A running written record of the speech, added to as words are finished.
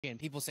And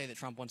people say that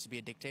Trump wants to be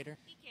a dictator.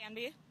 He can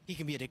be. He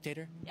can be a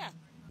dictator. Yeah.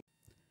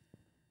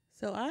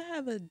 So I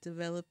have a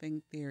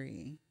developing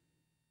theory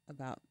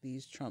about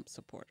these Trump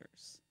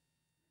supporters.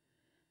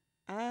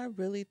 I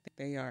really think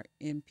they are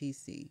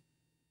NPC,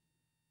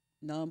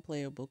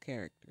 non-playable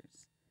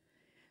characters.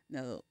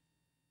 Now,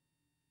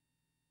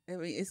 I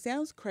mean, it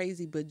sounds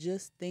crazy, but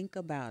just think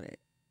about it.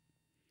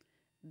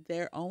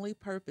 Their only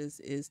purpose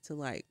is to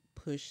like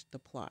push the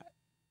plot.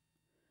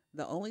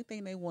 The only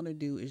thing they want to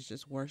do is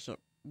just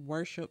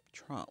worship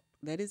Trump.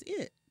 That is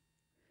it.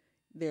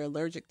 They're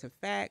allergic to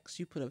facts.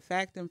 You put a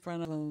fact in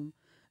front of them,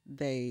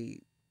 they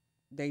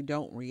they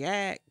don't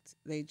react.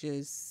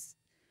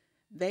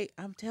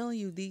 I'm telling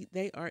you,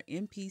 they are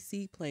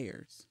NPC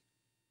players.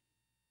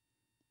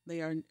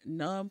 They are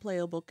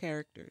non-playable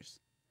characters.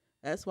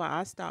 That's why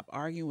I stopped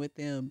arguing with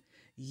them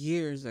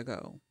years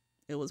ago.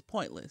 It was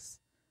pointless.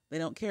 They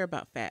don't care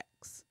about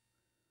facts.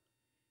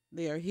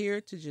 They are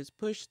here to just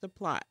push the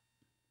plot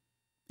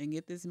and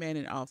get this man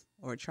in office,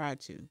 or try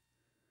to.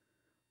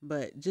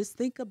 But just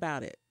think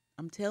about it.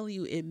 I'm telling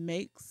you, it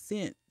makes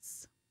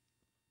sense.